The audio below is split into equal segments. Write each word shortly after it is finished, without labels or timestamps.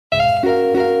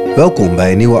Welkom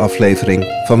bij een nieuwe aflevering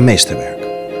van Meesterwerk.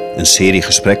 Een serie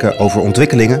gesprekken over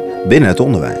ontwikkelingen binnen het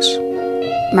onderwijs.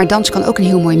 Maar dans kan ook een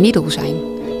heel mooi middel zijn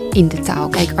in de taal.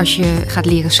 Kijk, als je gaat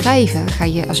leren schrijven,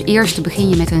 als eerste begin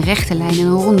je met een rechte lijn en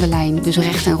een ronde lijn. Dus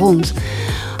recht en rond.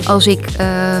 Als ik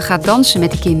ga dansen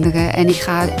met de kinderen en ik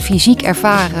ga fysiek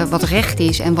ervaren wat recht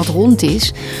is en wat rond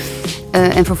is.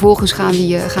 En vervolgens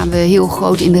gaan we heel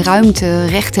groot in de ruimte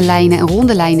rechte lijnen en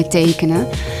ronde lijnen tekenen.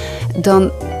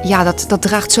 Dan, ja, dat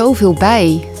draagt zoveel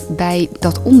bij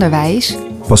dat onderwijs.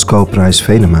 Pascal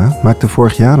Prijs-Venema maakte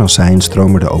vorig jaar als zij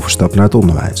instromer de overstap naar het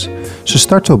onderwijs. Ze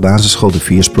startte op basisschool De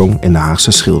Viersprong in de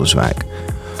Haagse Schilderswijk.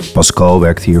 Pascal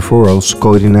werkte hiervoor als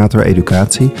coördinator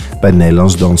educatie bij het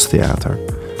Nederlands Danstheater.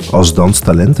 Als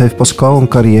danstalent heeft Pascal een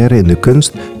carrière in de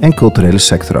kunst en culturele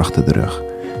sector achter de rug.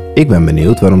 Ik ben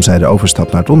benieuwd waarom zij de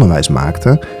overstap naar het onderwijs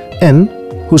maakte en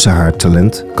hoe ze haar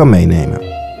talent kan meenemen.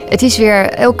 Het is weer,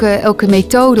 elke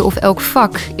methode of elk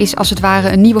vak is als het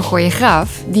ware een nieuwe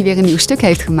choreograaf die weer een nieuw stuk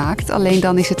heeft gemaakt. Alleen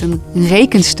dan is het een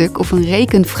rekenstuk of een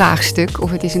rekenvraagstuk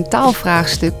of het is een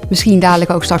taalvraagstuk. Misschien dadelijk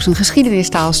ook straks een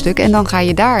geschiedenistaalstuk en dan ga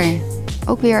je daar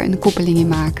ook weer een koppeling in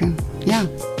maken. Ja.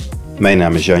 Mijn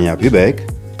naam is Jan-Jaap Hubeek.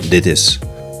 Dit is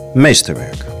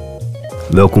Meesterwerk.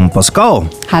 Welkom Pascal.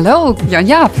 Hallo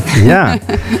Jan-Jaap. Ja,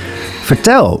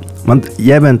 vertel, want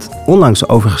jij bent onlangs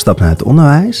overgestapt naar het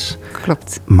onderwijs.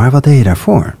 Klopt. Maar wat deed je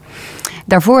daarvoor?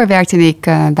 Daarvoor werkte ik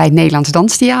bij het Nederlands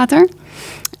Danstheater.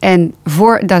 En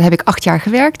daar heb ik 8 jaar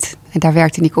gewerkt. En daar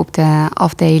werkte ik op de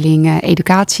afdeling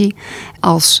educatie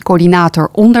als coördinator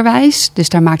onderwijs. Dus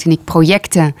daar maakte ik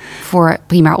projecten voor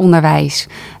primair onderwijs.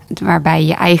 Waarbij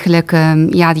je eigenlijk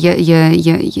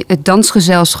het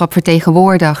dansgezelschap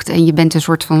vertegenwoordigt. En je bent een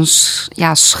soort van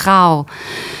schaal.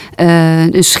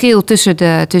 Een schil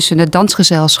tussen het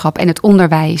dansgezelschap en het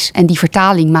onderwijs. En die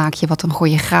vertaling maak je wat een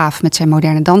choreograaf met zijn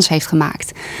moderne dans heeft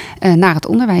gemaakt. Naar het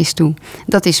onderwijs toe.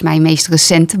 Dat is mijn meest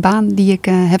recente baan die ik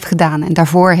heb gedaan. En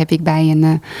daarvoor heb ik bij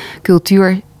een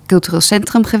cultureel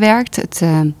centrum gewerkt. Het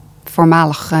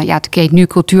voormalig, het heet nu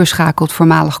Cultuurschakel, het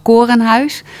voormalig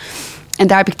Korenhuis. En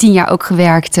daar heb ik 10 jaar ook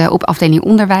gewerkt op afdeling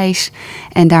onderwijs.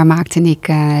 En daar maakte ik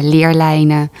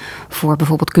leerlijnen voor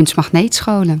bijvoorbeeld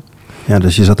kunstmagneetscholen. Ja,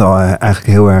 dus je zat al eigenlijk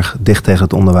heel erg dicht tegen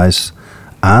het onderwijs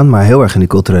aan, maar heel erg in die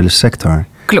culturele sector.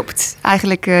 Klopt.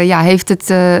 Eigenlijk heeft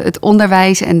het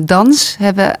onderwijs en dans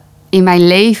hebben in mijn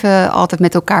leven altijd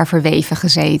met elkaar verweven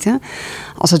gezeten.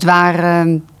 Als het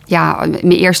ware,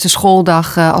 mijn eerste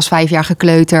schooldag als 5-jarige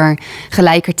kleuter.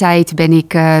 Gelijkertijd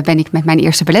ben ik met mijn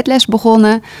eerste balletles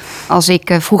begonnen.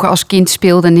 Vroeger als kind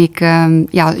speelde ik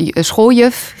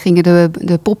schooljuf. Gingen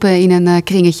de poppen in een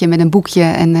kringetje met een boekje.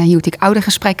 En hield ik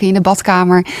oudergesprekken in de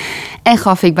badkamer. En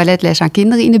gaf ik balletles aan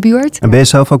kinderen in de buurt. En ben je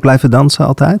zelf ook blijven dansen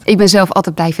altijd? Ik ben zelf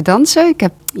altijd blijven dansen. Ik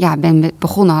ben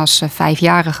begonnen als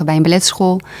 5-jarige bij een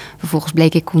balletschool. Vervolgens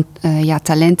bleek ik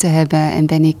talent te hebben. En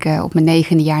ben ik op mijn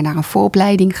 9e jaar naar een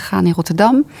vooropleiding gegaan in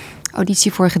Rotterdam.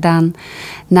 Auditie voor gedaan.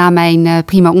 Na mijn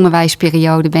prima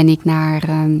onderwijsperiode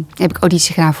heb ik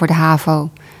auditie gedaan voor de HAVO.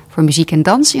 Voor muziek en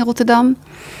dans in Rotterdam.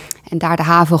 En daar de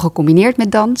HAVO gecombineerd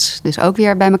met dans. Dus ook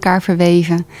weer bij elkaar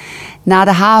verweven. Na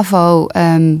de HAVO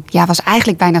was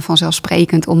eigenlijk bijna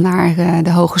vanzelfsprekend om naar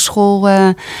de hogeschool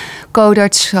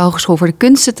Codarts, Hogeschool voor de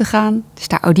Kunsten te gaan. Dus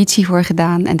daar auditie voor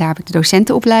gedaan. En daar heb ik de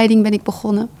docentenopleiding ben ik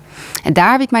begonnen. En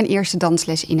daar heb ik mijn eerste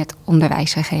dansles in het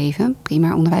onderwijs gegeven.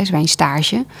 Primair onderwijs, bij een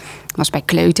stage. Dat was bij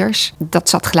kleuters. Dat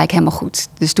zat gelijk helemaal goed.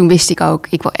 Dus toen wist ik ook,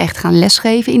 ik wil echt gaan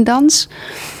lesgeven in dans.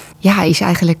 Ja, is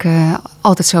eigenlijk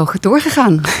altijd zo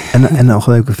doorgegaan. En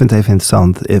nog, ik vind het even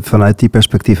interessant. Vanuit die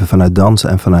perspectieven, vanuit dans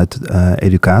en vanuit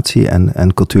educatie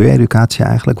en cultuureducatie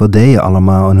eigenlijk. Wat deed je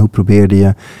allemaal en hoe probeerde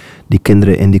je die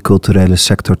kinderen in die culturele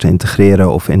sector te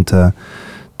integreren of in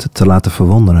te laten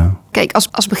verwonderen? Kijk,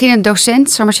 als beginnend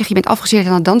docent, zal maar zeggen, je bent afgestudeerd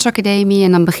aan de dansacademie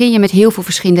en dan begin je met heel veel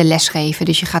verschillende lesgeven.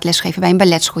 Dus je gaat lesgeven bij een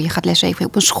balletschool, je gaat lesgeven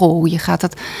op een school,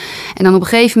 en dan op een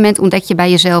gegeven moment ontdek je bij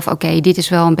jezelf, oké, dit is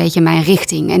wel een beetje mijn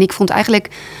richting. En ik vond eigenlijk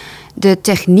de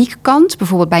techniekkant,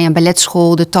 bijvoorbeeld bij een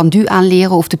balletschool, de tendu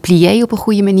aanleren of de plié op een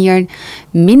goede manier,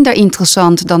 minder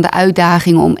interessant dan de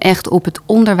uitdaging om echt op het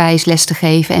onderwijs les te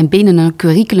geven en binnen een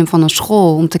curriculum van een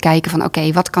school om te kijken van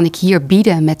oké, wat kan ik hier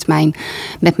bieden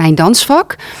met mijn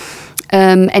dansvak?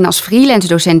 En als freelance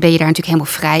docent ben je daar natuurlijk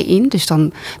helemaal vrij in. Dus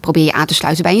dan probeer je aan te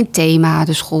sluiten bij een thema.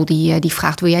 De school die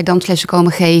vraagt, wil jij danslessen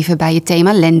komen geven bij het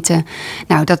thema lente?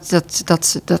 Nou,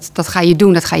 dat ga je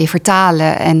doen, dat ga je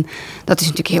vertalen. En dat is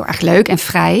natuurlijk heel erg leuk en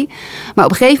vrij. Maar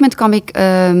op een gegeven moment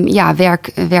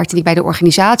werkte ik bij de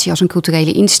organisatie als een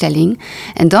culturele instelling.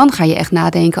 En dan ga je echt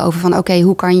nadenken over van oké,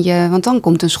 hoe kan je... Want dan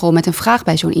komt een school met een vraag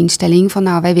bij zo'n instelling van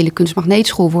nou, wij willen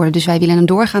kunstmagneetschool worden. Dus wij willen een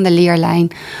doorgaande leerlijn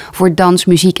voor dans,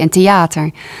 muziek en theater.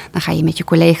 theater. Dan ga je met je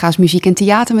collega's muziek en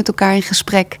theater met elkaar in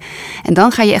gesprek. En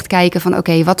dan ga je echt kijken van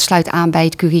oké, wat sluit aan bij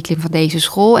het curriculum van deze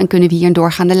school en kunnen we hier een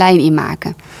doorgaande lijn in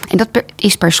maken. En dat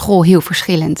is per school heel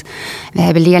verschillend. We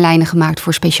hebben leerlijnen gemaakt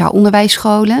voor speciaal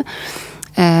onderwijsscholen,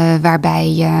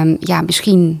 waarbij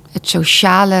misschien het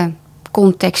sociale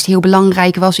context heel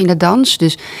belangrijk was in de dans.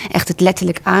 Dus echt het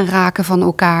letterlijk aanraken van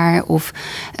elkaar. Of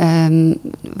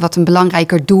wat een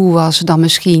belangrijker doel was dan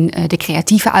misschien de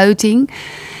creatieve uiting.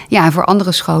 Ja, en voor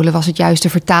andere scholen was het juist de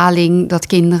vertaling dat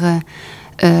kinderen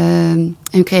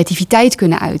hun creativiteit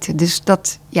kunnen uiten. Dus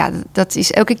dat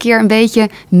is elke keer een beetje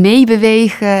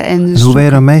meebewegen. En hoe ben je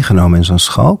dan meegenomen in zo'n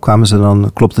school?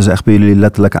 Klopten ze echt bij jullie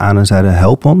letterlijk aan en zeiden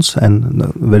help ons? En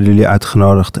werden jullie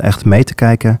uitgenodigd echt mee te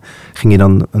kijken? Ging je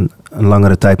dan een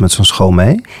langere tijd met zo'n school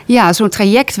mee? Ja, zo'n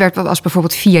traject was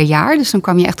bijvoorbeeld 4 jaar. Dus dan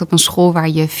kwam je echt op een school waar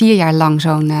je 4 jaar lang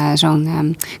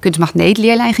zo'n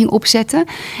kunstmagneetleerlijn ging opzetten.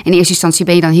 In eerste instantie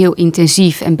ben je dan heel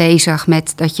intensief en bezig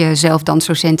met dat je zelf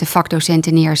dansdocenten,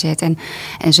 vakdocenten neerzet en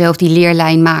zelf die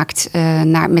leerlijn maakt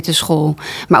met de school.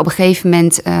 Maar op een gegeven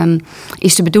moment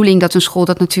is de bedoeling dat een school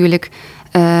dat natuurlijk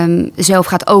zelf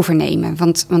gaat overnemen.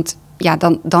 Want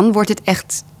dan wordt het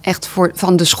echt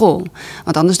van de school.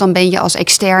 Want anders dan ben je als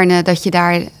externe dat je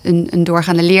daar een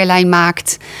doorgaande leerlijn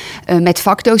maakt met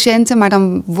vakdocenten, maar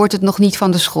dan wordt het nog niet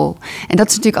van de school. En dat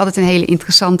is natuurlijk altijd een hele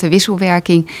interessante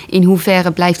wisselwerking. In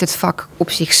hoeverre blijft het vak op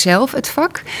zichzelf het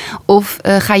vak? Of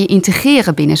ga je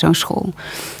integreren binnen zo'n school?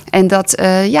 En dat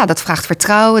vraagt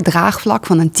vertrouwen, draagvlak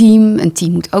van een team. Een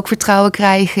team moet ook vertrouwen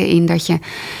krijgen in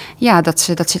dat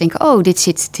ze denken, oh, dit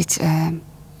zit.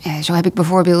 Zo heb ik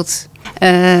bijvoorbeeld,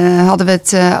 hadden we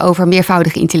het over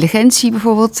meervoudige intelligentie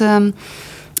bijvoorbeeld.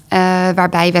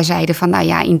 Waarbij wij zeiden van,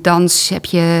 in dans heb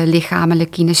je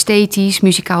lichamelijk kinesthetisch,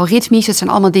 muzikaal ritmisch. Dat zijn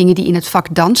allemaal dingen die in het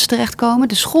vak dans terechtkomen.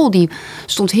 De school die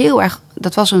stond heel erg,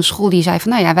 dat was een school die zei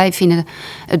van, wij vinden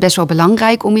het best wel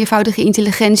belangrijk om meervoudige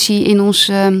intelligentie in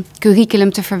ons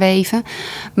curriculum te verweven.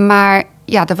 Maar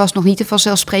er was nog niet de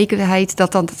vanzelfsprekendheid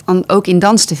dat dan ook in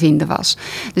dans te vinden was.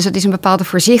 Dus dat is een bepaalde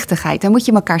voorzichtigheid. Dan moet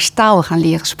je elkaars taal gaan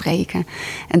leren spreken.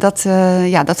 En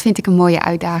dat vind ik een mooie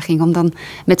uitdaging. Om dan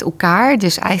met elkaar,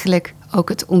 dus eigenlijk ook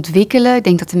het ontwikkelen. Ik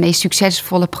denk dat de meest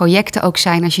succesvolle projecten ook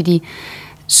zijn als je die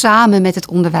samen met het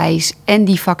onderwijs en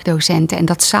die vakdocenten en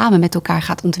dat samen met elkaar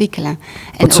gaat ontwikkelen.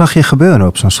 Wat zag je gebeuren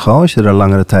op zo'n school als je er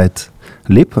langere tijd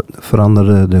liep?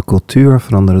 Veranderde de cultuur?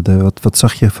 Wat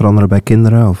zag je veranderen bij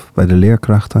kinderen of bij de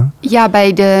leerkrachten? Ja,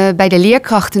 bij de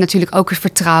leerkrachten natuurlijk ook het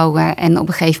vertrouwen. En op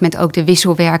een gegeven moment ook de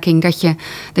wisselwerking.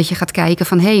 Dat je gaat kijken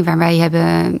van waar wij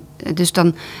hebben. Dus dan,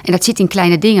 en dat zit in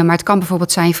kleine dingen. Maar het kan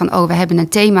bijvoorbeeld zijn van we hebben een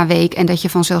themaweek. En dat je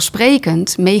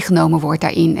vanzelfsprekend meegenomen wordt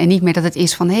daarin. En niet meer dat het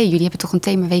is van jullie hebben toch een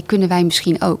themaweek, kunnen wij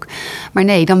misschien ook. Maar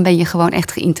nee, dan ben je gewoon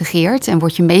echt geïntegreerd. En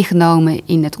word je meegenomen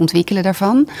in het ontwikkelen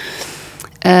daarvan.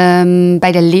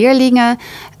 Bij de leerlingen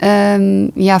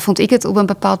vond ik het op een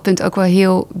bepaald punt ook wel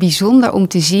heel bijzonder om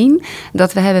te zien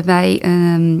dat we hebben bij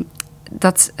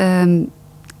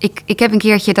Ik heb een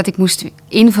keertje dat ik moest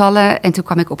invallen en toen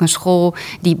kwam ik op een school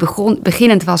die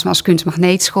beginnend was, maar als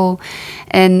kunstmagneetschool.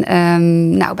 En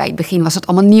bij het begin was het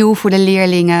allemaal nieuw voor de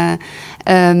leerlingen.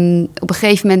 Op een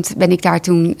gegeven moment ben ik daar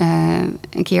toen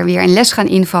een keer weer een les gaan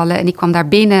invallen en ik kwam daar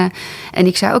binnen en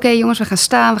ik zei: oké, jongens, we gaan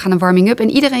staan, we gaan een warming-up. En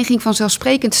iedereen ging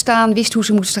vanzelfsprekend staan, wist hoe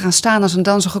ze moesten gaan staan als een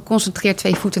danser, geconcentreerd,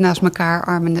 2 voeten naast elkaar,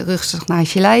 armen rustig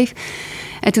naast je lijf.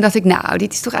 En toen dacht ik,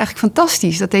 dit is toch eigenlijk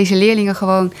fantastisch dat deze leerlingen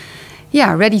gewoon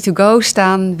ready to go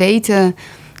staan, weten,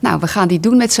 we gaan dit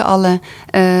doen met z'n allen.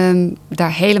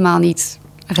 Daar helemaal niet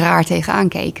raar tegenaan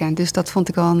keken. Dus dat vond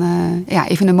ik wel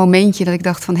even een momentje dat ik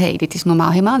dacht van, dit is normaal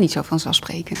helemaal niet zo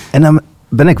vanzelfsprekend. En dan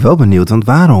ben ik wel benieuwd, want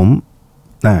waarom,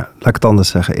 laat ik het anders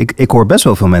zeggen. Ik hoor best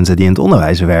wel veel mensen die in het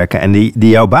onderwijs werken en die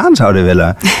jouw baan zouden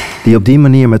willen. Die op die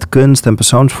manier met kunst en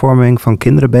persoonsvorming van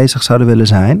kinderen bezig zouden willen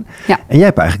zijn. Ja. En jij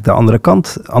hebt eigenlijk de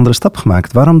andere stap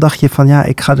gemaakt. Waarom dacht je van,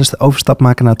 ik ga dus de overstap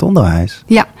maken naar het onderwijs?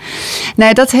 Ja,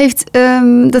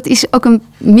 dat is ook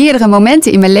meerdere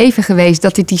momenten in mijn leven geweest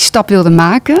dat ik die stap wilde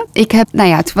maken. Ik heb,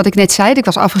 wat ik net zei, ik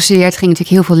was afgestudeerd, ging natuurlijk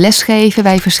heel veel lesgeven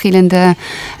bij verschillende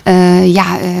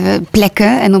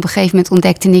plekken. En op een gegeven moment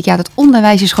ontdekte ik, dat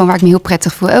onderwijs is gewoon waar ik me heel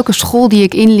prettig voel. Elke school die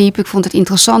ik inliep, ik vond het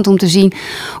interessant om te zien,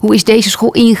 hoe is deze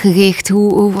school ingericht?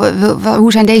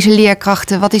 Hoe zijn deze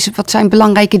leerkrachten? Wat zijn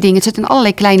belangrijke dingen? Het zitten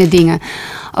allerlei kleine dingen.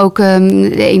 Ook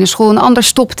de ene school een ander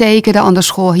stopteken. De andere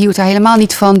school hield er helemaal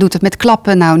niet van. Doet het met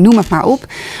klappen. Noem het maar op.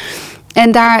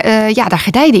 En daar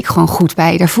gedijde ik gewoon goed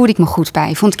bij. Daar voelde ik me goed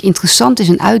bij. Vond ik interessant. Is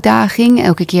een uitdaging.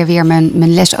 Elke keer weer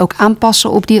mijn les ook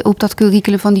aanpassen op dat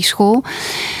curriculum van die school.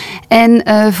 En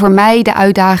voor mij de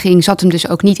uitdaging zat hem dus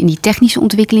ook niet in die technische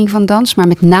ontwikkeling van dans, maar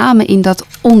met name in dat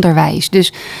onderwijs.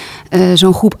 Dus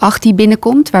zo'n groep 8 die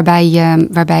binnenkomt,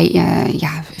 waarbij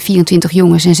 24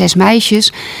 jongens en 6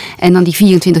 meisjes. En dan die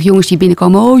 24 jongens die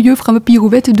binnenkomen, oh juf, gaan we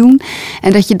pirouetten doen?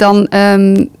 En dat je dan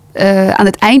aan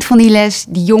het eind van die les,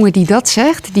 die jongen die dat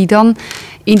zegt, die dan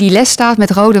in die les staat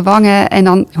met rode wangen en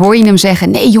dan hoor je hem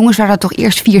zeggen, nee jongens, we zouden toch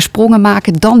eerst 4 sprongen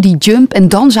maken, dan die jump en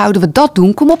dan zouden we dat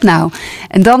doen, kom op nou.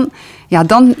 En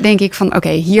dan denk ik van oké,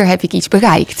 hier heb ik iets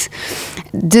bereikt.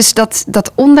 Dus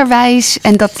dat onderwijs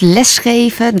en dat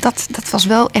lesgeven, dat was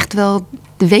wel echt wel,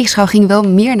 de weegschaal ging wel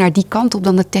meer naar die kant op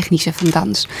dan het technische van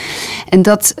dans. En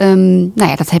dat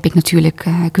heb ik natuurlijk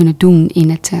kunnen doen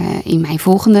in mijn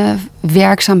volgende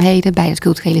werkzaamheden bij het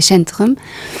culturele centrum.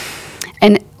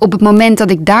 En op het moment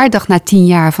dat ik daar dacht na 10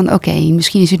 jaar van oké,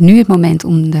 misschien is het nu het moment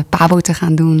om de PABO te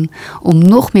gaan doen, om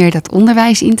nog meer dat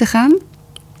onderwijs in te gaan.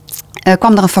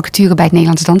 Kwam er een vacature bij het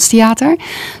Nederlands Danstheater.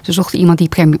 Ze zochten iemand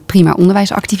die prima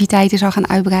onderwijsactiviteiten zou gaan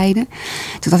uitbreiden.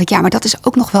 Toen dacht ik, ja, maar dat is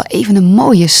ook nog wel even een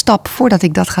mooie stap voordat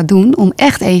ik dat ga doen. Om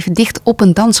echt even dicht op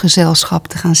een dansgezelschap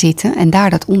te gaan zitten en daar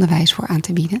dat onderwijs voor aan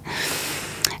te bieden.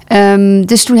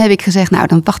 Dus toen heb ik gezegd, nou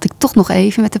dan wacht ik toch nog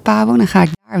even met de PABO. Dan ga ik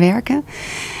daar werken.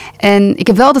 En ik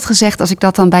heb wel altijd gezegd, als ik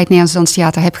dat dan bij het Nederlands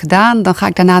Danstheater heb gedaan, dan ga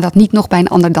ik daarna dat niet nog bij een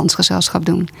ander dansgezelschap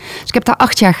doen. Dus ik heb daar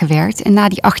 8 jaar gewerkt. En na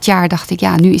die 8 jaar dacht ik,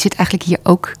 ja, nu is het eigenlijk hier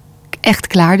ook echt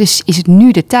klaar. Dus is het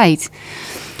nu de tijd.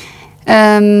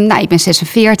 Ik ben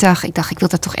 46. Ik dacht, ik wil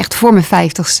dat toch echt voor mijn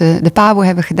 50ste de PABO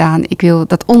hebben gedaan. Ik wil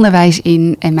dat onderwijs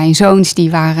in. En mijn zoons die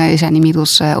zijn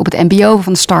inmiddels op het mbo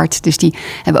van start. Dus die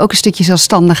hebben ook een stukje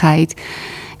zelfstandigheid.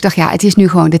 Ik dacht, ja, het is nu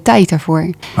gewoon de tijd daarvoor.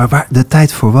 Maar de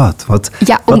tijd voor wat?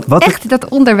 Echt dat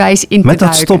onderwijs in te duiken. Met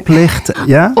dat stoplicht,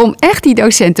 ja? Om echt die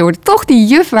docent te worden. Toch die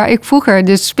juf waar ik vroeger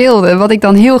dus speelde. Wat ik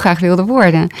dan heel graag wilde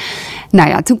worden. Nou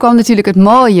ja, toen kwam natuurlijk het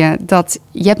mooie. Dat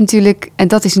je hebt natuurlijk, en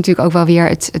dat is natuurlijk ook wel weer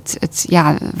het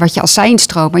wat je als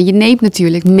zijnstroom. Maar je neemt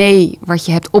natuurlijk mee wat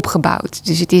je hebt opgebouwd.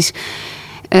 Dus het is,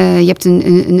 je hebt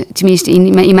tenminste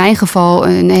in mijn geval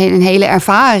een hele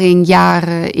ervaring,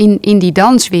 jaren in die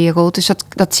danswereld. Dus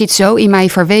dat zit zo in mij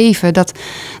verweven,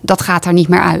 dat gaat er niet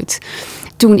meer uit.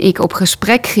 Toen ik op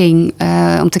gesprek ging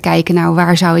om te kijken, nou,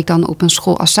 waar zou ik dan op een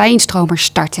school als zijnstromer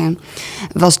starten,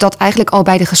 was dat eigenlijk al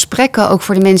bij de gesprekken, ook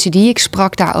voor de mensen die ik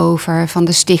sprak daarover, van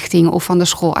de stichting of van de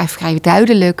school, eigenlijk vrij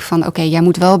duidelijk van oké, jij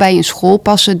moet wel bij een school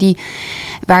passen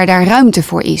waar daar ruimte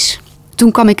voor is.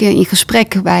 Toen kwam ik in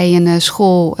gesprek bij een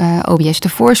school, OBS de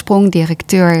Voorsprong,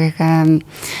 directeur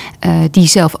die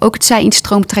zelf ook het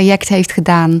Zij-instroomtraject heeft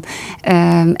gedaan.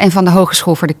 En van de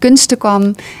Hogeschool voor de Kunsten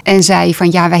kwam en zei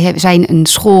van ja, wij zijn een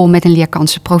school met een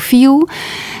leerkansenprofiel.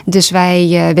 Dus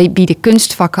wij bieden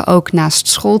kunstvakken ook naast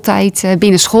schooltijd,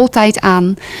 binnen schooltijd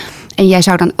aan. En jij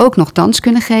zou dan ook nog dans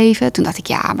kunnen geven. Toen dacht ik,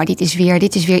 ja, maar dit is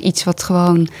weer iets wat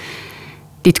gewoon,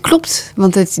 dit klopt,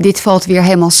 want dit valt weer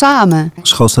helemaal samen.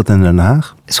 School staat in Den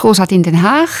Haag? School staat in Den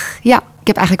Haag, ja. Ik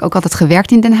heb eigenlijk ook altijd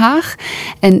gewerkt in Den Haag.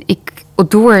 En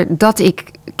doordat ik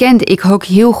kende ik ook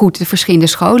heel goed de verschillende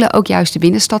scholen, ook juist de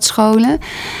binnenstadsscholen.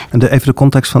 En even de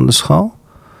context van de school?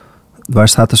 Waar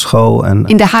staat de school?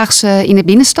 In de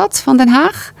binnenstad van Den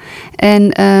Haag.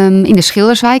 En in de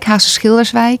Schilderswijk, Haagse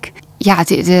Schilderswijk. Ja,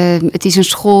 het is een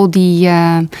school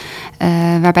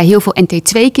waarbij heel veel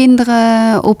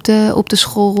NT2-kinderen op de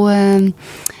school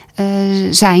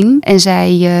zijn. En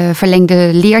zij verlengde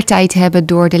leertijd hebben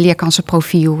door de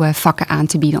leerkansenprofiel vakken aan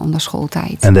te bieden onder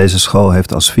schooltijd. En deze school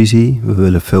heeft als visie, we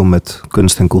willen veel met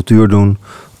kunst en cultuur doen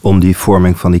om die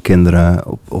vorming van die kinderen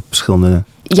op verschillende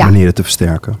manieren te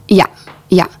versterken.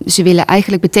 Ja, ze willen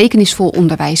eigenlijk betekenisvol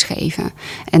onderwijs geven.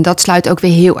 En dat sluit ook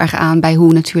weer heel erg aan bij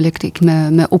hoe natuurlijk ik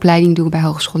mijn opleiding doe bij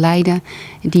Hogeschool Leiden.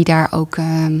 Die daar ook,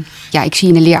 ik zie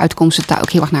in de leeruitkomst dat daar ook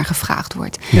heel erg naar gevraagd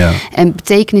wordt. Ja. En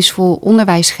betekenisvol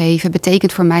onderwijs geven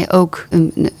betekent voor mij ook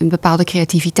een bepaalde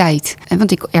creativiteit.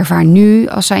 Want ik ervaar nu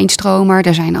als zijnstromer,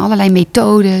 er zijn allerlei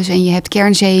methodes. En je hebt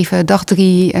kern 7, dag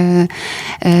 3,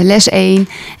 les 1.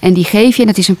 En die geef je en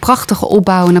dat is een prachtige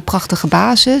opbouw en een prachtige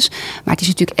basis. Maar het is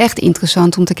natuurlijk echt interessant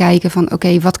om te kijken van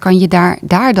oké, wat kan je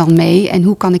daar dan mee en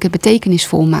hoe kan ik het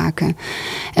betekenisvol maken?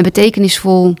 En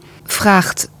betekenisvol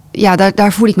vraagt, ja,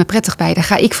 daar voel ik me prettig bij. Daar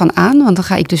ga ik van aan, want dan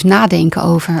ga ik dus nadenken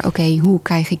over oké, hoe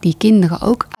krijg ik die kinderen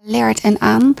ook alert en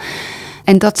aan?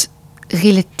 En dat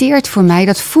relateert voor mij,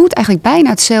 dat voelt eigenlijk bijna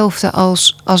hetzelfde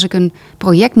als ik een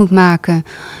project moet maken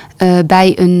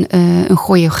bij een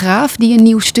choreograaf die een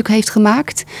nieuw stuk heeft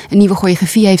gemaakt. Een nieuwe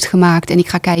choreografie heeft gemaakt. En ik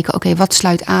ga kijken, oké, wat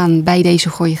sluit aan bij deze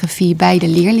choreografie, bij de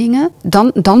leerlingen.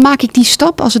 Dan maak ik die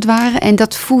stap als het ware. En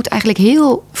dat voelt eigenlijk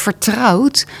heel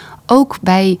vertrouwd. Ook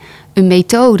bij een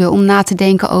methode om na te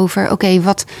denken over, oké,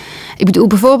 wat. Ik bedoel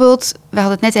bijvoorbeeld, we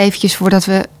hadden het net eventjes voordat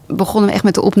we begonnen we echt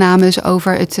met de opnames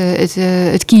over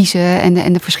het kiezen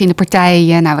en de verschillende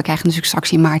partijen. Nou, we krijgen natuurlijk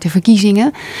straks in maart de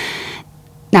verkiezingen.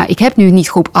 Nou, ik heb nu niet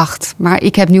groep 8, maar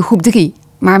ik heb nu groep 3.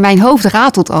 Maar mijn hoofd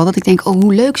ratelt al dat ik denk,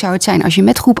 hoe leuk zou het zijn als je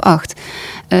met groep 8,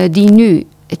 die nu...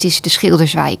 Het is de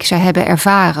Schilderswijk. Zij hebben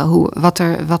ervaren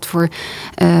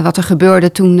wat er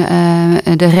gebeurde toen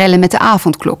de rellen met de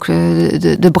avondklok.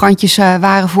 De brandjes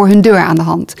waren voor hun deur aan de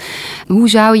hand.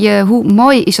 Hoe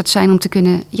mooi is dat zijn om te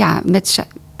kunnen...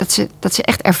 Dat ze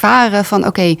echt ervaren van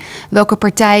oké, welke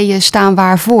partijen staan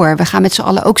waarvoor. We gaan met z'n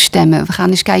allen ook stemmen. We gaan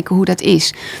eens kijken hoe dat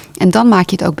is. En dan maak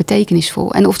je het ook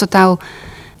betekenisvol. En of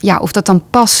dat dan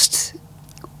past...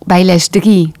 bij les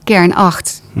 3, kern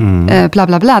 8, bla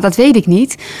bla bla, dat weet ik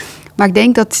niet. Maar ik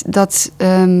denk dat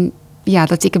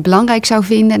ik het belangrijk zou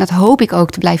vinden... en dat hoop ik ook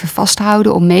te blijven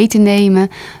vasthouden, om mee te nemen.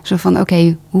 Zo van,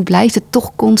 oké, hoe blijft het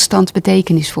toch constant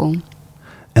betekenisvol?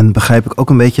 En begrijp ik ook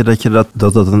een beetje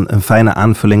dat een fijne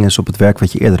aanvulling is op het werk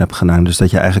wat je eerder hebt gedaan. Dus dat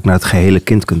je eigenlijk naar het gehele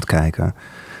kind kunt kijken.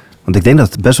 Want ik denk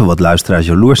dat best wel wat luisteraars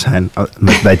jaloers zijn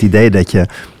bij het idee dat je...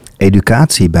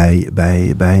 educatie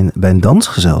bij een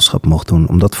dansgezelschap mocht doen,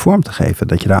 om dat vorm te geven.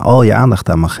 Dat je daar al je aandacht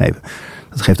aan mag geven.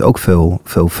 Dat geeft ook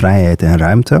veel vrijheid en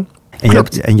ruimte.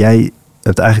 En jij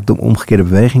hebt eigenlijk de omgekeerde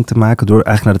beweging te maken door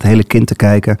eigenlijk naar het hele kind te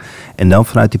kijken en dan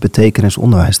vanuit die betekenis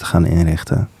onderwijs te gaan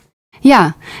inrichten.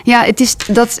 Ja, het is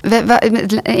dat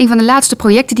een van de laatste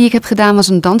projecten die ik heb gedaan was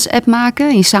een dansapp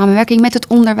maken in samenwerking met het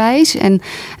onderwijs. En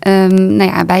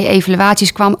bij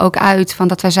evaluaties kwam ook uit van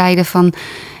dat wij zeiden van,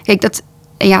 kijk,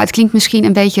 het klinkt misschien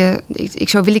een beetje,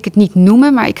 zo wil ik het niet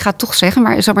noemen, maar ik ga het toch zeggen.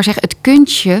 Maar ik zal maar zeggen, het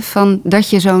kunstje van dat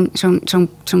je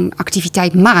zo'n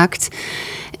activiteit maakt,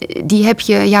 die heb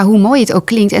je, hoe mooi het ook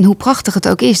klinkt en hoe prachtig het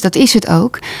ook is, dat is het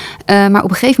ook. Maar op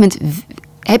een gegeven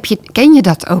moment ken je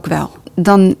dat ook wel.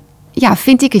 Dan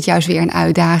vind ik het juist weer een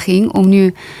uitdaging om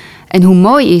nu. En hoe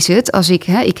mooi is het als ik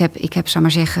heb zal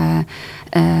maar zeggen,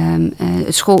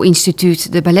 het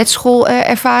schoolinstituut, de balletschool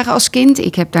ervaren als kind.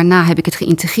 Daarna heb ik het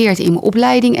geïntegreerd in mijn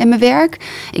opleiding en mijn werk.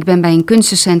 Ik ben bij een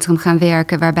kunstencentrum gaan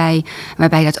werken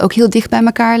waarbij dat ook heel dicht bij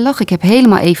elkaar lag. Ik heb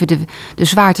helemaal even de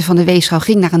zwaarte van de weegschaal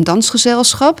ging naar een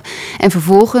dansgezelschap. En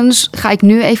vervolgens ga ik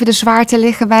nu even de zwaarte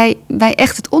leggen bij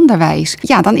echt het onderwijs.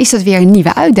 Ja, dan is dat weer een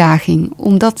nieuwe uitdaging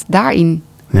om dat daarin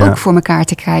ook voor elkaar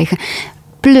te krijgen.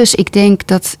 Plus ik denk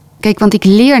dat... Kijk, want ik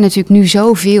leer natuurlijk nu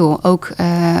zoveel ook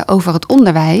over het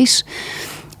onderwijs.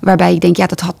 Waarbij ik denk,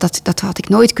 dat had ik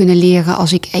nooit kunnen leren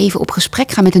als ik even op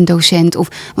gesprek ga met een docent.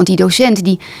 Want die docent,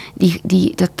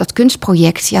 dat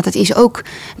kunstproject, dat is ook,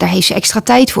 daar heeft ze extra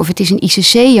tijd voor. Of het is een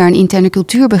ICC'er, een interne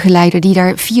cultuurbegeleider, die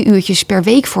daar 4 uurtjes per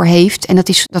week voor heeft. En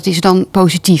dat is dan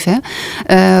positief,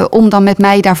 hè? Om dan met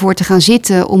mij daarvoor te gaan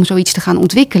zitten, om zoiets te gaan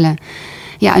ontwikkelen.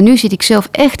 Ja, en nu zit ik zelf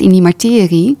echt in die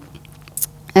materie.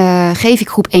 Geef ik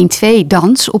groep 1-2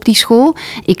 dans op die school.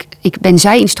 Ik ben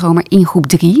zij-instromer in groep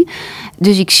 3.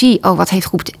 Dus ik zie,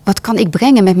 wat kan ik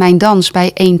brengen met mijn dans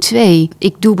bij 1-2?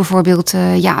 Ik doe bijvoorbeeld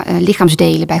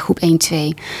lichaamsdelen bij groep 1-2.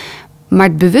 Maar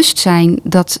het bewustzijn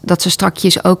dat ze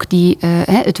strakjes ook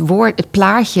het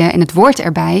plaatje en het woord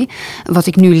erbij, wat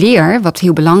ik nu leer, wat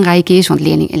heel belangrijk is, want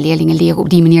leerlingen leren op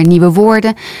die manier nieuwe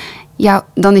woorden. Ja,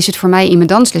 dan is het voor mij in mijn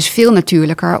dansles veel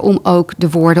natuurlijker om ook de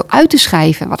woorden uit te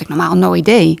schrijven, wat ik normaal nooit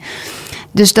deed.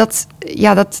 Dus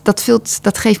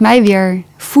dat geeft mij weer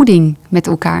voeding met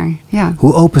elkaar. Ja.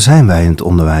 Hoe open zijn wij in het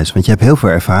onderwijs? Want je hebt heel veel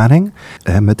ervaring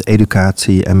met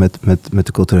educatie en met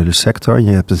de culturele sector.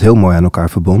 Je hebt het heel mooi aan elkaar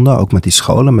verbonden, ook met die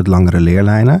scholen, met langere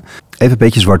leerlijnen. Even een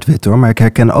beetje zwart-wit hoor, maar ik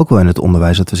herken ook wel in het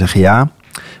onderwijs dat we zeggen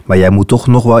maar jij moet toch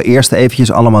nog wel eerst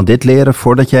eventjes allemaal dit leren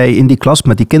voordat jij in die klas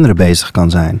met die kinderen bezig kan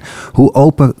zijn. Hoe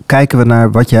open kijken we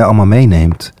naar wat jij allemaal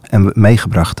meeneemt en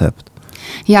meegebracht hebt?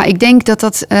 Ja, ik denk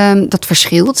dat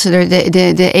verschilt.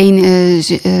 De een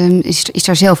is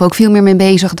daar zelf ook veel meer mee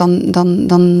bezig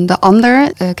dan de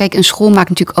ander. Kijk, een school maakt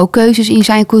natuurlijk ook keuzes in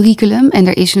zijn curriculum. En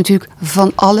er is natuurlijk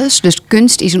van alles. Dus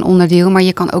kunst is een onderdeel, maar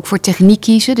je kan ook voor techniek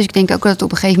kiezen. Dus ik denk ook dat het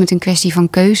op een gegeven moment een kwestie van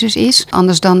keuzes is.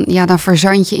 Anders dan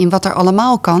verzand je in wat er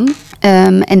allemaal kan.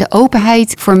 En de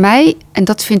openheid voor mij, en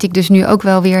dat vind ik dus nu ook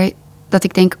wel weer, dat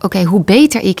ik denk, oké, hoe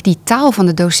beter ik die taal van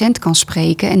de docent kan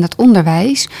spreken en dat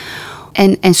onderwijs,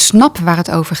 en snap waar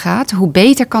het over gaat, hoe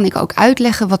beter kan ik ook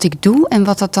uitleggen wat ik doe en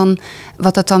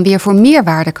wat dat dan weer voor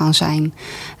meerwaarde kan zijn.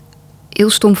 Heel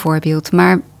stom voorbeeld,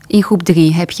 maar in groep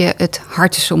 3 heb je het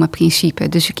hartensommenprincipe.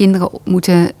 Dus de kinderen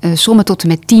moeten sommen tot en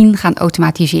met 10 gaan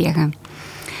automatiseren.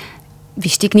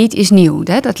 Wist ik niet, is nieuw.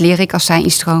 Hè? Dat leer ik als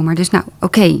zij-instromer. Dus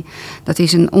dat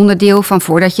is een onderdeel van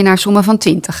voordat je naar sommen van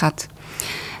 20 gaat.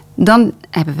 Dan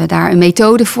hebben we daar een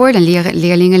methode voor, dan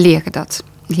leerlingen leren dat.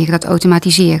 leren dat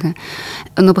automatiseren.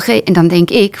 En dan denk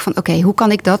ik van oké, hoe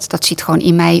kan ik dat? Dat zit gewoon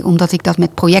in mij, omdat ik dat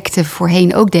met projecten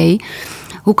voorheen ook deed.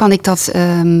 Hoe kan ik dat?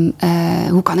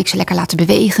 Hoe kan ik ze lekker laten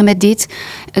bewegen met dit?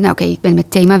 Ik ben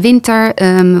met thema winter.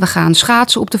 We gaan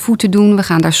schaatsen op de voeten doen. We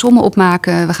gaan daar sommen op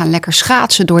maken. We gaan lekker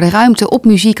schaatsen door de ruimte op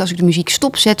muziek. Als ik de muziek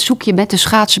stopzet, zoek je met de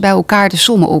schaatsen bij elkaar de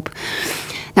sommen op.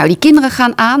 Nou, die kinderen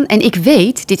gaan aan en ik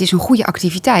weet, dit is een goede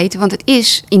activiteit, want het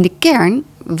is in de kern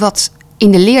wat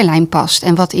in de leerlijn past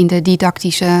en wat in de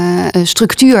didactische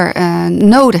structuur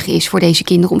nodig is voor deze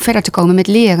kinderen om verder te komen met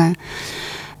leren.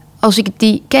 Als ik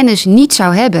die kennis niet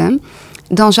zou hebben,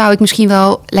 dan zou ik misschien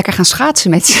wel lekker gaan schaatsen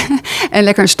met ze en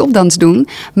lekker een stopdans doen.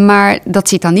 Maar dat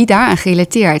zit dan niet daaraan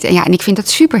gerelateerd. En ik vind dat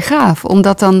super gaaf,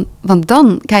 want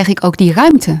dan krijg ik ook die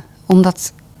ruimte.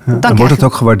 Dan wordt het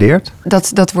ook gewaardeerd?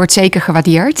 Dat wordt zeker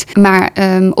gewaardeerd. Maar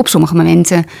op sommige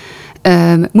momenten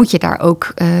moet je daar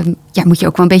ook, moet je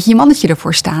ook wel een beetje je mannetje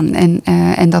ervoor staan.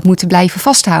 En dat moeten blijven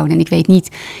vasthouden. En ik weet niet,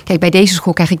 kijk, bij deze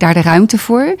school krijg ik daar de ruimte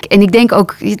voor. En ik denk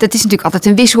ook, dat is natuurlijk altijd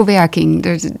een wisselwerking.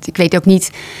 Ik weet ook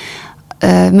niet,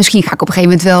 misschien ga ik op een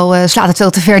gegeven moment wel, slaat het wel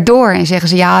te ver door. En zeggen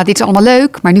ze, ja, dit is allemaal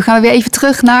leuk, maar nu gaan we weer even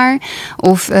terug naar.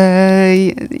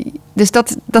 Dus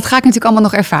dat ga ik natuurlijk allemaal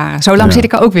nog ervaren. Zo lang zit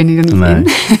ik er ook weer nu nog niet in. Maar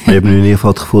je hebt nu in ieder geval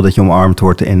het gevoel dat je omarmd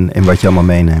wordt in wat je allemaal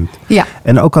meeneemt. Ja.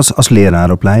 En ook als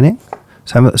leraaropleiding,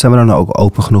 zijn we dan ook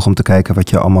open genoeg om te kijken wat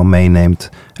je allemaal meeneemt,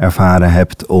 ervaren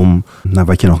hebt om naar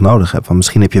wat je nog nodig hebt? Want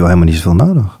misschien heb je wel helemaal niet zoveel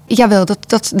nodig. Jawel,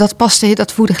 dat paste,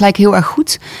 dat voelde gelijk heel erg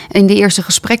goed. In de eerste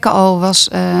gesprekken al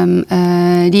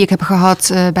die ik heb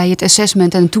gehad bij het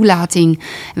assessment en de toelating,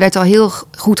 werd al heel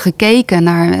goed gekeken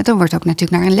naar. Er wordt ook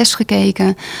natuurlijk naar een les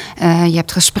gekeken. Je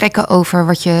hebt gesprekken over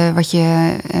wat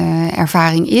je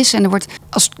ervaring is. En er wordt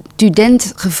als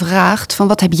student gevraagd van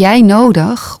wat heb jij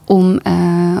nodig om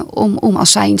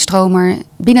als zijnstromer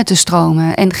binnen te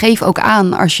stromen. En geef ook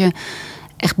aan als je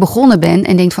echt begonnen ben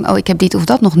en denkt van, ik heb dit of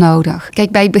dat nog nodig.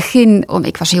 Kijk, bij het begin,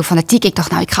 ik was heel fanatiek. Ik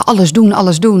dacht, ik ga alles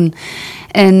doen.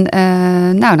 En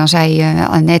dan zei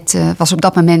Annette, was op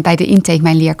dat moment bij de intake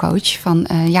mijn leercoach, van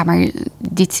maar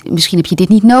misschien heb je dit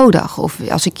niet nodig. Of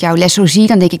als ik jouw les zo zie,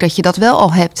 dan denk ik dat je dat wel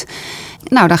al hebt.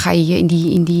 Nou, dan ga je je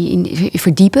in die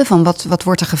verdiepen van wat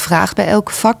wordt er gevraagd bij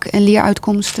elk vak en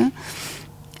leeruitkomsten.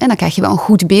 En dan krijg je wel een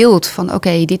goed beeld van,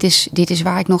 dit is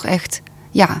waar ik nog echt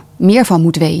meer van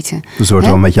moet weten. Dus er wordt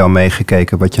wel met jou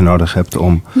meegekeken wat je nodig hebt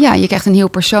om. Ja, je krijgt een heel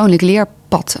persoonlijk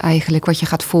leerpad eigenlijk wat je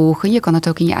gaat volgen. Je kan het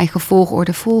ook in je eigen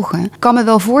volgorde volgen. Ik kan me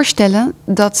wel voorstellen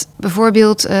dat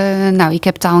bijvoorbeeld, ik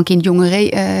heb taal- en kind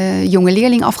jonge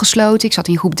leerling afgesloten. Ik zat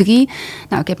in groep 3.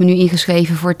 Ik heb me nu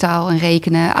ingeschreven voor taal en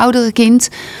rekenen oudere kind.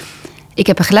 Ik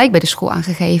heb er gelijk bij de school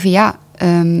aangegeven,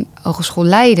 Hogeschool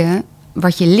Leiden,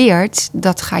 wat je leert,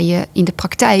 dat ga je in de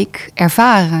praktijk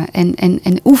ervaren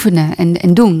en oefenen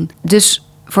en doen. Dus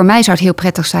voor mij zou het heel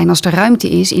prettig zijn als er ruimte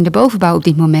is in de bovenbouw op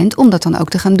dit moment om dat dan ook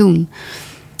te gaan doen.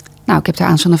 Ik heb daar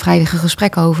aanstaande vrijdag een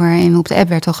gesprek over en op de app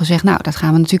werd al gezegd, dat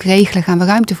gaan we natuurlijk regelen, gaan we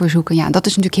ruimte voor zoeken. Ja, dat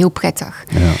is natuurlijk heel prettig.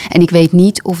 Ja. En ik weet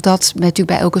niet of dat natuurlijk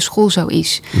bij elke school zo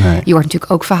is. Nee. Je hoort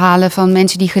natuurlijk ook verhalen van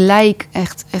mensen die gelijk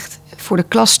echt voor de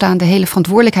klas staan, de hele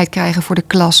verantwoordelijkheid krijgen voor de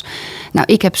klas.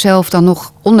 Ik heb zelf dan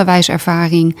nog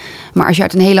onderwijservaring, maar als je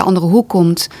uit een hele andere hoek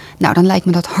komt, dan lijkt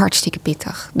me dat hartstikke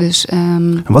pittig. Dus,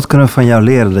 En wat kunnen we van jou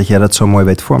leren dat jij dat zo mooi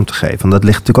weet vorm te geven? Want dat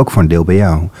ligt natuurlijk ook voor een deel bij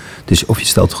jou. Dus of je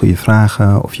stelt goede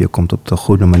vragen, of je komt op de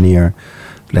goede manier,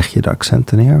 leg je de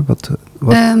accenten neer.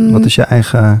 Wat is je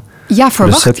eigen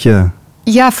receptje?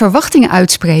 Ja, verwachtingen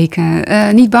uitspreken.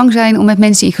 Niet bang zijn om met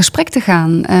mensen in gesprek te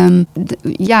gaan.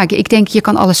 Ik denk, je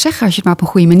kan alles zeggen als je het maar op een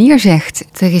goede manier zegt.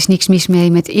 Er is niks mis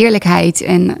mee met eerlijkheid.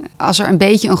 En als er een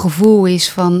beetje een gevoel is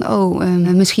van,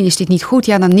 misschien is dit niet goed,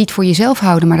 dan niet voor jezelf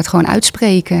houden, maar dat gewoon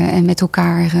uitspreken en met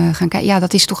elkaar gaan kijken. Ja,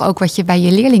 dat is toch ook wat je bij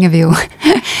je leerlingen wil.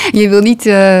 Je wil niet,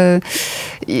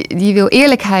 je wil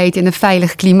eerlijkheid en een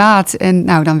veilig klimaat. En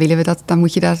dan willen we dat,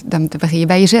 dan begin je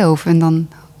bij jezelf en dan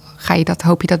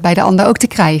hoop je dat bij de ander ook te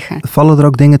krijgen. Vallen er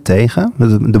ook dingen tegen?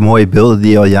 De mooie beelden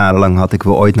die je al jarenlang had. Ik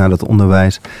wil ooit naar dat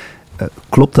onderwijs.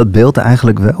 Klopt dat beeld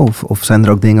eigenlijk wel? Of zijn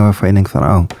er ook dingen waarvan je denkt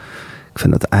van, ik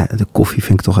vind de koffie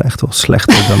vind ik toch echt wel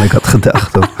slechter dan ik had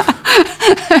gedacht.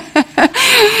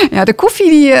 Ja, de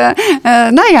koffie we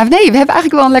hebben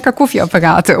eigenlijk wel een lekker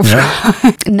koffieapparaat.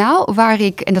 Waar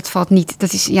ik, en dat valt niet,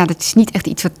 dat is niet echt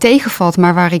iets wat tegenvalt,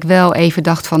 maar waar ik wel even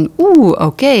dacht van,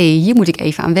 hier moet ik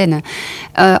even aan wennen.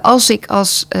 Als ik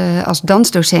als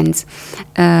dansdocent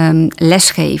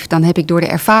lesgeef, dan heb ik door de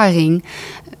ervaring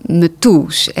mijn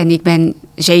tools. En ik ben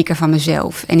zeker van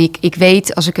mezelf. En ik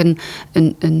weet als ik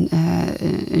een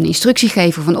instructie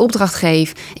geef of een opdracht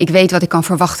geef, ik weet wat ik kan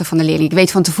verwachten van de leerling. Ik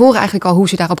weet van tevoren eigenlijk al hoe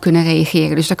ze daarop kunnen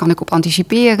reageren. Dus daar kan ik op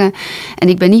anticiperen. En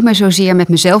ik ben niet meer zozeer met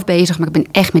mezelf bezig, maar ik ben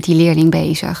echt met die leerling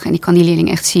bezig. En ik kan die leerling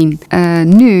echt zien.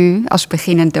 Nu, als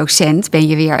beginnend docent, ben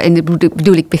je weer, en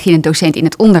bedoel ik beginnend docent in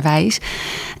het onderwijs,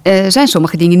 zijn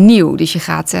sommige dingen nieuw. Dus je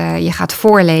gaat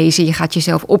voorlezen, je gaat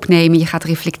jezelf opnemen, je gaat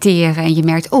reflecteren en je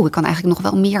merkt, ik kan eigenlijk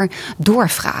nog wel meer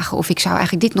doorvragen. Of ik zou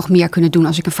eigenlijk dit nog meer kunnen doen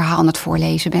als ik een verhaal aan het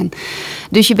voorlezen ben.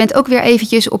 Dus je bent ook weer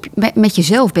eventjes met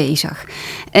jezelf bezig.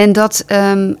 En dat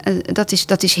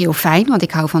is heel fijn, want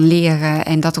ik hou van leren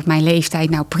en dat op mijn leeftijd,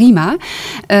 nou prima.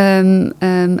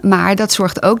 Maar dat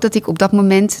zorgt ook dat ik op dat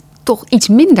moment toch iets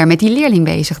minder met die leerling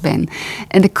bezig ben.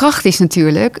 En de kracht is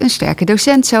natuurlijk een sterke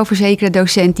docent, zelfverzekerde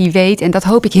docent die weet, en dat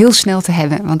hoop ik heel snel te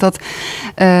hebben. Want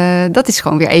dat is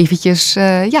gewoon weer eventjes,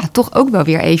 toch ook wel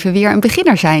weer een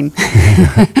beginner zijn.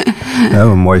 Ja,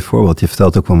 een mooi voorbeeld. Je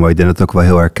vertelt ook wel mooi. Ik denk dat het ook wel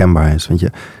heel herkenbaar is. Want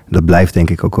dat blijft denk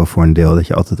ik ook wel voor een deel, dat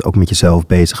je altijd ook met jezelf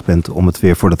bezig bent om het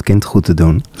weer voor dat kind goed te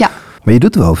doen. Ja. Maar je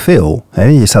doet wel veel. Hè?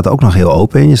 Je staat ook nog heel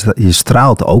open in. Je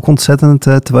straalt ook ontzettend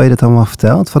terwijl je dat allemaal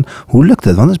vertelt. Van, hoe lukt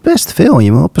het? Want het is best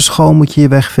veel. Op een school moet je je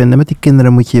weg vinden. Met die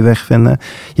kinderen moet je je weg vinden.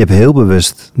 Je hebt heel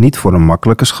bewust niet voor een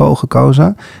makkelijke school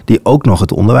gekozen. Die ook nog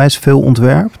het onderwijs veel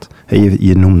ontwerpt.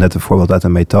 Je noemt net een voorbeeld uit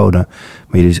een methode.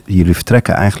 Maar jullie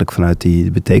vertrekken eigenlijk vanuit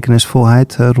die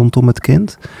betekenisvolheid rondom het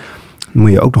kind. Daar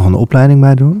moet je ook nog een opleiding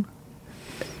bij doen.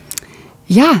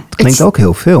 Ja, het klinkt ook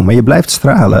heel veel, maar je blijft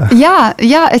stralen. Ja,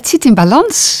 het zit in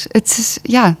balans.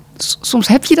 Soms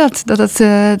heb je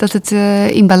dat het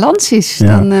in balans is.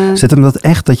 Ja. Zit hem dat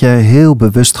echt dat jij heel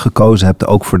bewust gekozen hebt,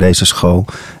 ook voor deze school,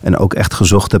 en ook echt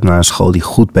gezocht hebt naar een school die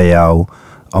goed bij jouw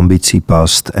ambitie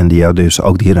past en die jou dus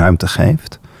ook die ruimte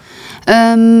geeft?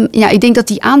 Ik denk dat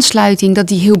die aansluiting dat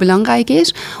die heel belangrijk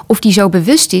is. Of die zo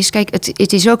bewust is. Kijk,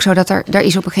 het is ook zo dat er is op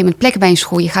een gegeven moment plek bij een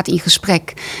school. Je gaat in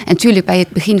gesprek. En natuurlijk bij het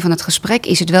begin van het gesprek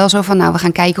is het wel zo van, we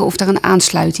gaan kijken of er een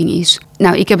aansluiting is.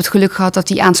 Nou, ik heb het geluk gehad dat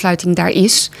die aansluiting daar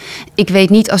is. Ik weet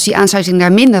niet als die aansluiting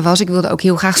daar minder was. Ik wilde ook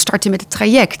heel graag starten met het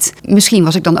traject. Misschien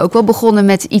was ik dan ook wel begonnen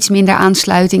met iets minder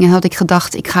aansluiting. En had ik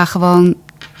gedacht, ik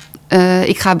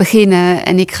ga beginnen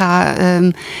en ik ga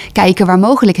kijken waar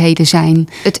mogelijkheden zijn.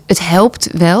 Het helpt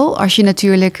wel als je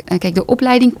natuurlijk... kijk, de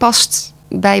opleiding past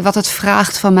bij wat het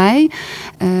vraagt van mij.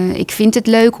 Ik vind het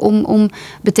leuk om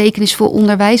betekenisvol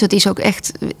onderwijs. Dat is ook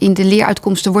echt, in de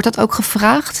leeruitkomsten wordt dat ook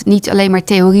gevraagd. Niet alleen maar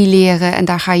theorie leren en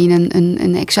daar ga je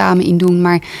een examen in doen.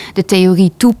 Maar de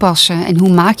theorie toepassen en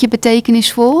hoe maak je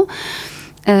betekenisvol...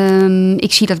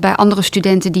 Ik zie dat bij andere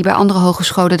studenten die bij andere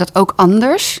hogescholen dat ook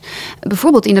anders.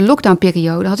 Bijvoorbeeld in de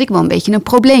lockdownperiode had ik wel een beetje een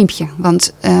probleempje.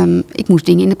 Want ik moest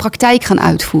dingen in de praktijk gaan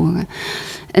uitvoeren.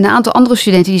 En een aantal andere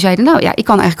studenten die zeiden, ik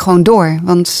kan eigenlijk gewoon door.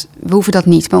 Want we hoeven dat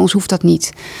niet, bij ons hoeft dat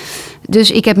niet.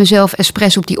 Dus ik heb mezelf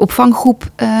expres op die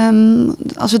opvanggroep,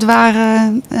 als het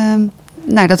ware...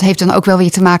 dat heeft dan ook wel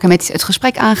weer te maken met het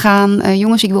gesprek aangaan.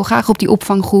 Jongens, ik wil graag op die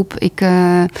opvanggroep.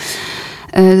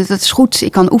 Dat is goed,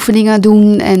 ik kan oefeningen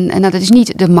doen. En dat is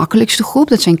niet de makkelijkste groep.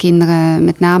 Dat zijn kinderen,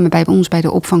 met name bij ons bij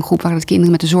de opvanggroep... waren dat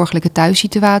kinderen met een zorgelijke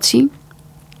thuissituatie.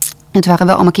 Het waren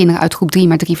wel allemaal kinderen uit groep 3,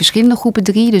 maar 3 verschillende groepen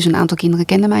 3. Dus een aantal kinderen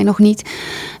kenden mij nog niet.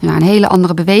 Een hele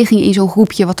andere beweging in zo'n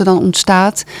groepje wat er dan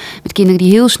ontstaat. Met kinderen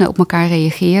die heel snel op elkaar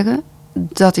reageren.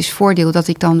 Dat is voordeel dat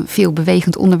ik dan veel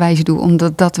bewegend onderwijs doe,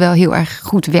 omdat dat wel heel erg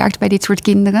goed werkt bij dit soort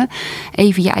kinderen.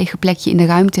 Even je eigen plekje in de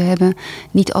ruimte hebben.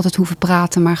 Niet altijd hoeven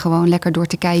praten, maar gewoon lekker door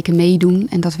te kijken, meedoen.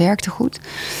 En dat werkte goed.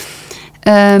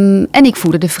 En ik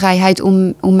voelde de vrijheid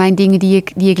om mijn dingen die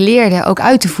ik leerde ook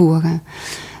uit te voeren.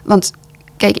 Want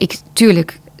kijk,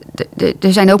 tuurlijk,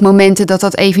 er zijn ook momenten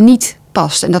dat even niet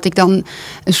past. En dat ik dan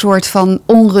een soort van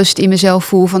onrust in mezelf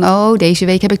voel van... deze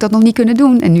week heb ik dat nog niet kunnen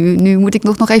doen. En nu moet ik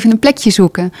nog even een plekje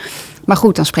zoeken. Maar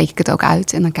goed, dan spreek ik het ook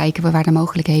uit. En dan kijken we waar de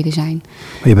mogelijkheden zijn.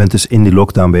 Maar je bent dus in die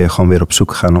lockdown ben je gewoon weer op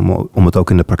zoek gegaan... om het ook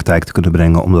in de praktijk te kunnen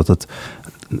brengen. Omdat het,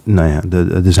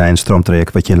 de design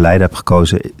stroomtraject wat je in Leiden hebt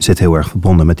gekozen... zit heel erg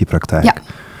verbonden met die praktijk.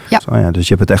 Ja. Dus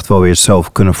je hebt het echt wel weer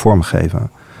zelf kunnen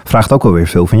vormgeven. Vraagt ook wel weer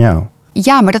veel van jou.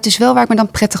 Ja, maar dat is wel waar ik me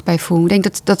dan prettig bij voel. Ik denk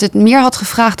dat het meer had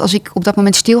gevraagd als ik op dat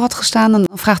moment stil had gestaan. Dan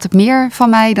vraagt het meer van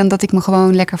mij dan dat ik me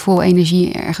gewoon lekker vol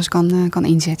energie ergens kan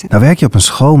inzetten. Nou werk je op een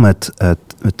school met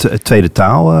tweede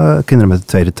taal, kinderen met de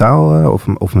tweede taal.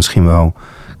 Of misschien wel,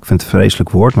 ik vind het een vreselijk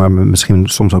woord, maar misschien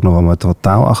soms ook nog wel met wat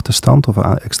taalachterstand of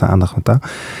extra aandacht met taal.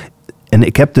 En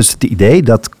ik heb dus het idee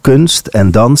dat kunst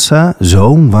en dansen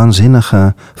zo'n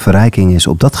waanzinnige verrijking is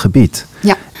op dat gebied.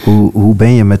 Ja. Hoe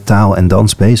ben je met taal en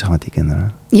dans bezig met die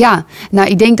kinderen? Ja, nou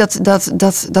ik denk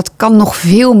dat kan nog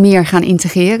veel meer gaan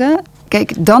integreren.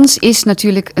 Kijk, dans is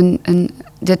natuurlijk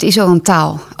dat is al een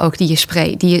taal, ook die je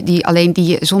spreekt, die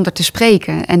je zonder te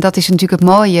spreken. En dat is natuurlijk het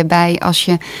mooie bij als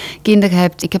je kinderen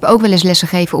hebt. Ik heb ook wel eens lessen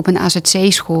gegeven op een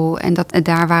AZC-school. En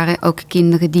daar waren ook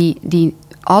kinderen die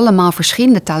allemaal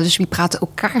verschillende talen. Dus die praten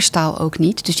elkaars taal ook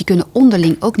niet. Dus die kunnen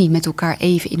onderling ook niet met elkaar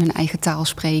even in hun eigen taal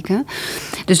spreken.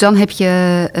 Dus dan heb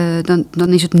je, dan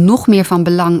is het nog meer van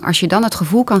belang als je dan het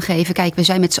gevoel kan geven. Kijk, we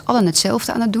zijn met z'n allen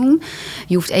hetzelfde aan het doen.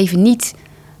 Je hoeft even niet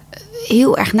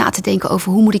heel erg na te denken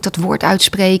over hoe moet ik dat woord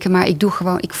uitspreken. Maar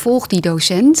ik volg die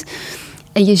docent.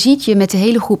 En je ziet je met de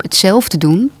hele groep hetzelfde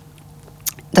doen.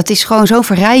 Dat is gewoon zo'n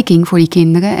verrijking voor die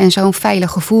kinderen. En zo'n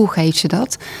veilig gevoel geeft ze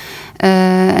dat.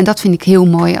 En dat vind ik heel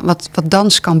mooi, wat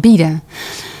dans kan bieden.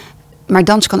 Maar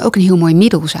dans kan ook een heel mooi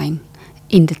middel zijn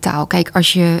in de taal. Kijk,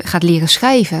 als je gaat leren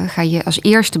schrijven, als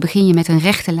eerste begin je met een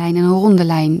rechte lijn en een ronde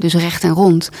lijn. Dus recht en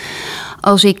rond.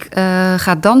 Als ik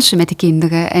ga dansen met de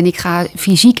kinderen en ik ga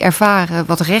fysiek ervaren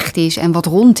wat recht is en wat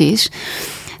rond is.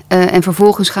 En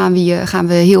vervolgens gaan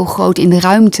we heel groot in de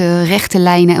ruimte rechte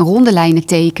lijnen en ronde lijnen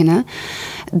tekenen.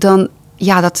 Dan,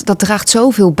 ja, dat draagt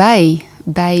zoveel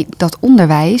bij dat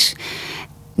onderwijs.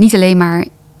 Niet alleen maar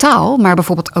taal, maar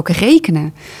bijvoorbeeld ook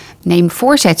rekenen. Neem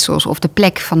voorzetsels of de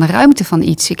plek van de ruimte van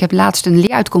iets. Ik heb laatst een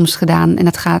leeruitkomst gedaan en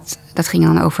dat ging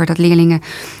dan over dat leerlingen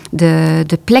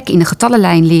de plek in de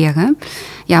getallenlijn leren.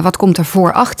 Ja, wat komt er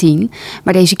voor 18?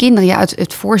 Maar deze kinderen, ja,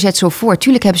 het voorzetsel voor.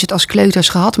 Tuurlijk hebben ze het als kleuters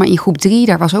gehad, maar in groep 3,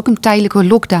 daar was ook een tijdelijke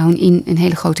lockdown in een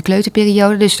hele grote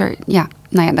kleuterperiode. Dus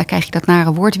daar krijg je dat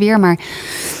nare woord weer, maar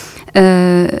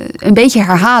een beetje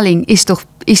herhaling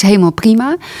is helemaal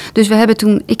prima. Dus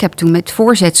ik heb toen met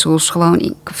voorzetsels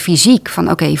gewoon fysiek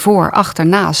van oké, voor, achter,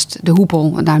 naast de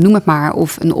hoepel, nou noem het maar,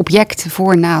 of een object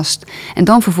voor, naast. En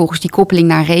dan vervolgens die koppeling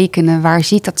naar rekenen, waar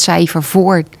zit dat cijfer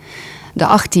voor de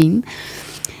 18?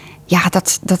 Ja,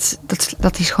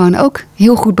 dat is gewoon ook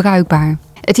heel goed bruikbaar.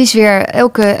 Het is weer,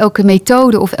 elke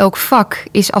methode of elk vak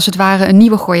is als het ware een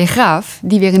nieuwe choreograaf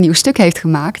die weer een nieuw stuk heeft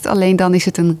gemaakt. Alleen dan is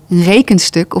het een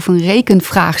rekenstuk of een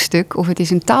rekenvraagstuk of het is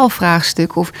een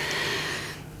taalvraagstuk of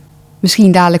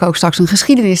misschien dadelijk ook straks een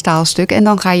geschiedenistaalstuk. En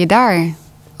dan ga je daar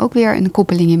ook weer een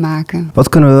koppeling in maken. Wat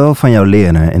kunnen we wel van jou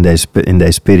leren in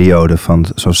deze periode van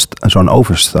zo'n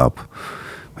overstap?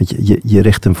 Want je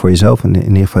richt hem voor jezelf in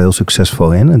ieder geval heel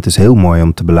succesvol in. En het is heel mooi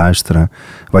om te beluisteren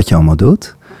wat je allemaal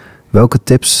doet. Welke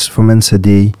tips voor mensen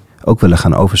die ook willen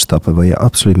gaan overstappen wil je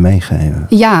absoluut meegeven?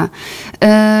 Ja,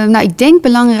 ik denk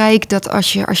belangrijk dat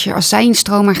als je als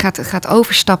zijnstromer gaat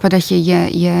overstappen, dat je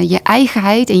je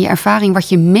eigenheid en je ervaring wat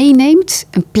je meeneemt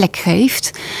een plek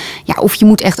geeft. Ja, of je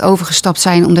moet echt overgestapt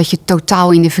zijn omdat je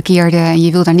totaal in de verkeerde en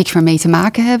je wil daar niks meer mee te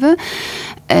maken hebben.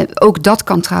 Ook dat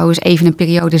kan trouwens even een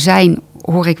periode zijn,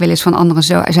 hoor ik wel eens van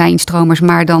andere zijnstromers.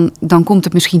 Maar dan komt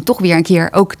het misschien toch weer een keer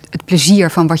ook het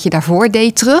plezier van wat je daarvoor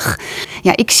deed terug.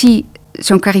 Ja, ik zie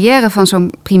zo'n carrière van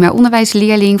zo'n primair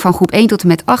onderwijsleerling van groep 1 tot en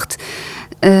met 8...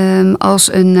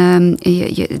 als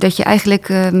dat je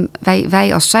eigenlijk,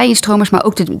 wij als zijnstromers, maar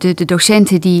ook de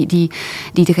docenten die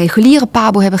de reguliere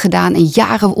PABO hebben gedaan en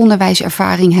jaren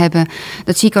onderwijservaring hebben,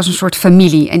 dat zie ik als een soort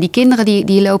familie. En die kinderen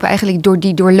die lopen eigenlijk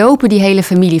doorlopen die hele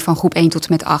familie van groep 1 tot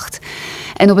en met 8.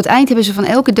 En op het eind hebben ze van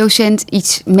elke docent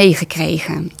iets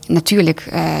meegekregen. Natuurlijk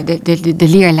de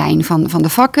leerlijn van de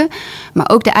vakken, maar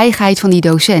ook de eigenheid van die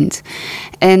docent.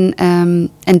 En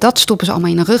dat stoppen ze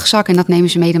allemaal in een rugzak en dat nemen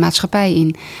ze mee de maatschappij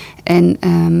in. En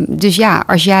dus ja,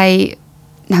 als jij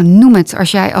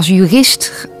als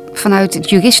jurist vanuit het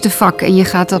juristenvak en je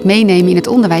gaat dat meenemen in het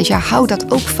onderwijs, ja, hou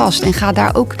dat ook vast en ga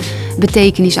daar ook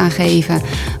betekenis aan geven.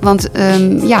 Want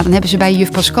dan hebben ze bij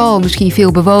juf Pascal misschien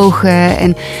veel bewogen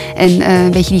en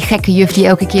een beetje die gekke juf die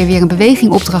elke keer weer een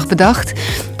bewegingopdracht bedacht.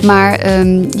 Maar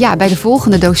bij de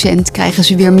volgende docent krijgen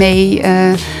ze weer mee,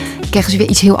 krijgen ze weer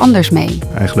iets heel anders mee.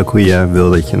 Eigenlijk hoe je wil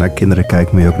dat je naar kinderen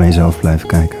kijkt, moet je ook naar jezelf blijven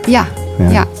kijken. Ja.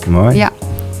 Mooi. Ja.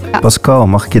 Pascal,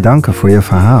 mag ik je danken voor je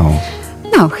verhaal?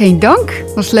 Nou, geen dank.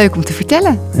 Het was leuk om te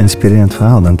vertellen. Inspirerend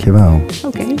verhaal, dankjewel.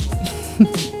 Oké.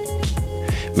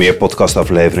 Meer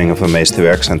podcastafleveringen van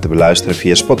Meesterwerk zijn te beluisteren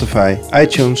via Spotify,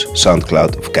 iTunes,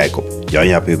 Soundcloud of kijk op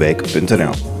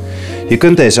janjapubeek.nl. Je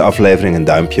kunt deze aflevering een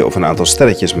duimpje of een aantal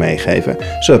sterretjes meegeven,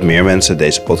 zodat meer mensen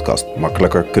deze podcast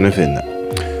makkelijker kunnen vinden.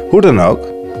 Hoe dan ook,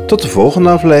 tot de volgende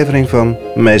aflevering van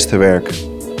Meesterwerk.